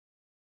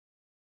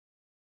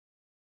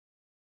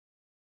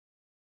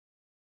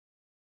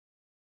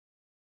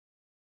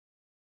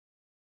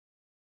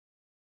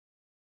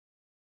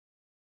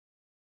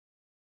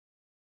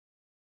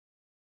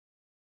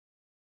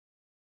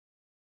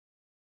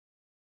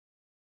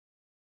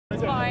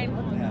fine.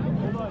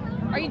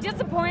 Are you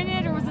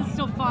disappointed, or was it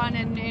still fun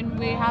and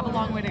we have a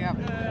long way to go?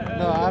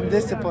 No, I'm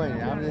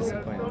disappointed. I'm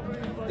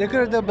disappointed. They could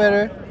have done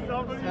better.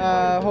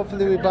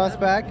 Hopefully we bounce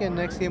back and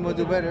next game we'll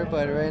do better.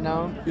 But right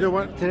now, you know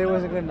what? Today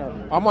wasn't good enough.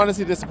 I'm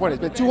honestly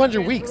disappointed. It's been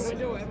 200 weeks.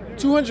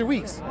 200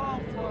 weeks.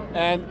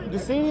 And the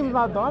stadium's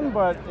not done,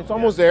 but it's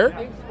almost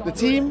there. The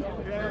team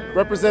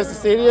represents the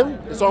stadium.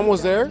 It's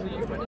almost there.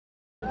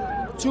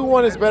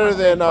 2-1 is better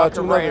than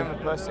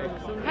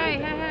 2-0. Hey,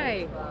 hey,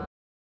 hey.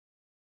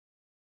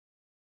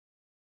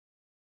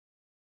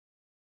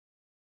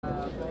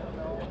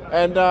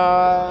 And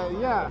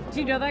yeah. Do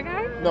you know that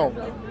guy? No.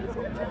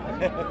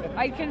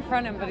 I'd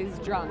confront him, but he's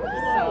drunk.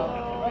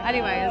 So,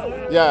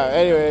 anyways. Yeah.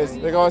 Anyways,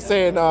 like I was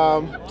saying,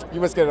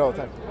 you must get it all the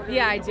time.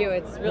 Yeah, I do.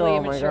 It's really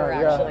immature,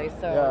 actually. Yeah.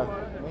 So.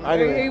 Yeah.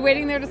 Anyway. Are you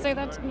waiting there to say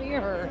that to me,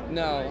 or?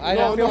 No, I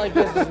don't feel like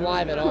this is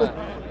live at all.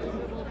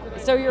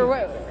 So you're.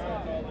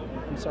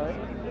 I'm sorry.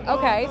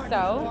 Okay,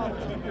 so.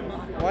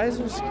 Why is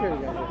there a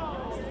security guy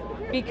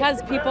here?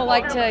 Because people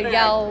like to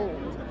yell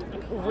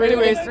rude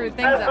and through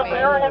things at me.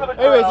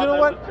 Anyways, you know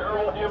what?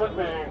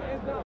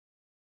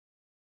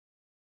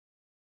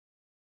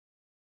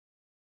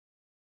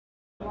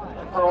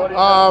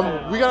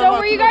 So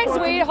were you guys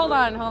waiting? Hold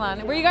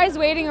on. Were you guys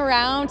waiting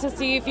around to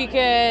see if you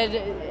could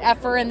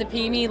F her and the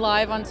P me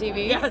live on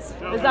TV? Yes.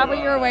 Is that what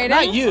you were waiting?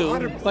 Not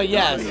you, but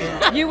yes.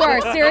 You were,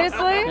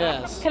 seriously?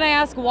 Yes. Can I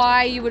ask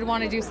why you would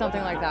want to do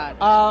something like that?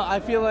 I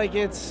feel like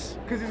it's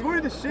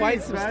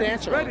quite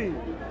substantial.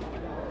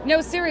 No,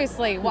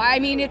 seriously. Why? I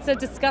mean, it's a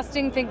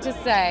disgusting thing to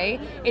say.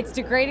 It's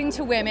degrading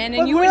to women,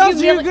 and but you where would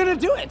else are you gonna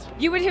do it?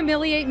 You would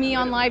humiliate me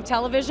on live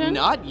television.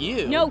 Not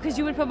you. No, because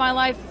you would put my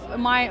life,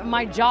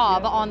 my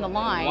job on the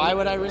line. Why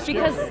would I risk it?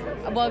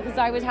 Because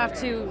I would have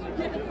to,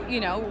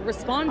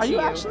 respond to you.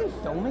 Are you actually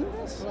filming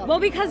this? Well,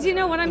 because you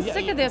know what? I'm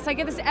sick of this. I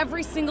get this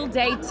every single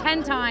day,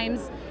 10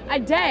 times a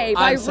day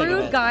by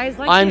rude guys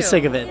like you. I'm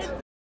sick of it.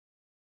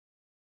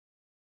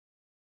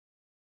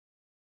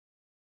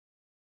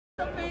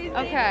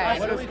 Okay.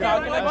 What is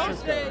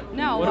that?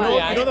 No.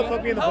 You know the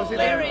fuck me in the pussy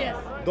thing?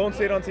 Don't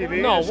say it on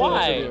TV. No,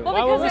 why? Well,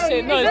 why would we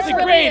say no? It's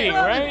degrading,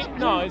 right?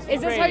 No, it's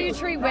Is this how you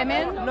treat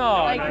women?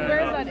 No. Like,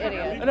 where's that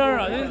idiot?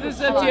 No. This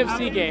is a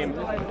TFC game.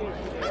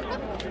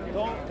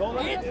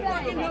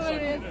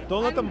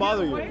 Don't let them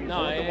bother you.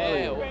 No.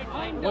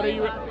 What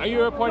are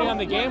you reporting on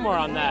the game or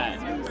on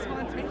that?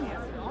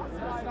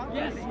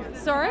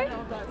 Sorry?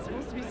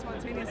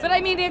 But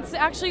I mean, it's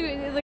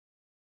actually.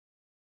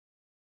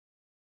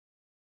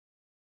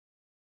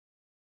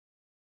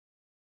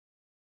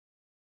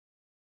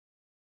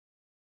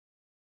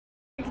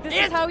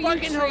 It's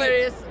fucking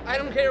hilarious. I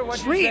don't care what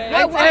you say.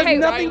 Well, it has okay,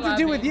 nothing to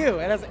do with you.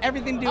 It has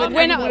everything to do with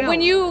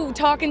when you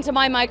talk into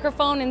my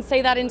microphone and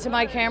say that into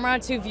my camera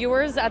to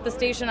viewers at the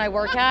station I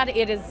work at,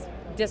 it is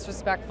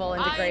disrespectful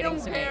and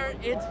degrading to me. I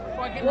don't care. It's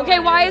fucking Okay,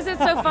 why is it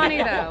so funny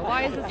though?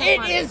 Why is it so funny?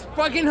 It is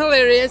fucking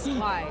hilarious.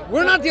 Why?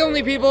 We're not the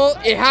only people.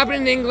 It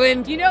happened in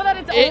England. Do you know that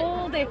it's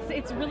old?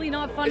 It's really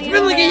not funny. It's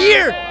been like a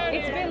year.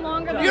 It's been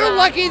longer than You're that.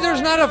 lucky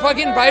there's not a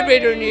fucking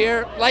vibrator in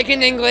here, like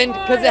in England,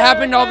 because it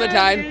happened all the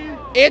time.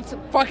 It's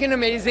fucking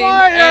amazing,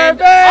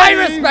 and I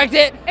respect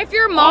it. If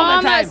your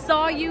mom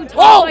saw you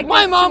talk like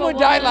my this mom to a would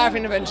die woman,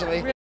 laughing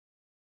eventually.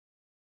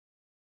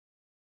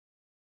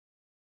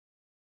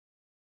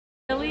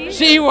 Really?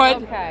 She would.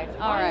 Okay,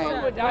 all right. My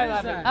mom would die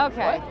laughing.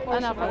 Okay,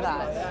 enough of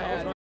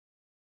that.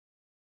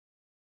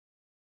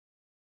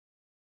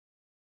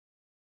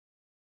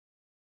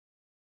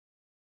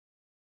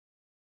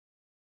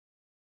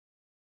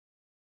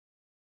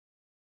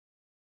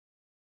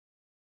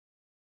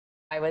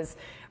 I was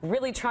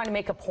really trying to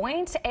make a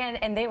point,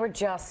 and they were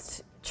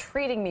just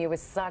treating me with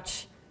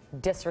such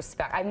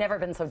disrespect. I've never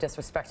been so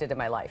disrespected in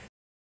my life.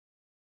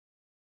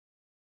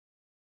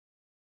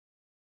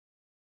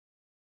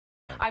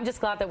 I'm just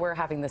glad that we're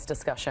having this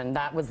discussion.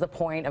 That was the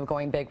point of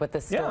going big with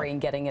this story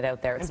and getting it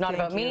out there. It's not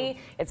about me.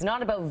 It's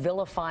not about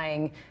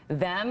vilifying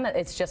them.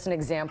 It's just an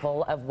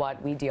example of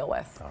what we deal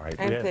with. All right.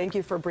 And thank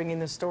you for bringing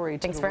the story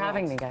to Thanks the for world.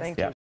 having me, guys. Thank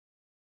you.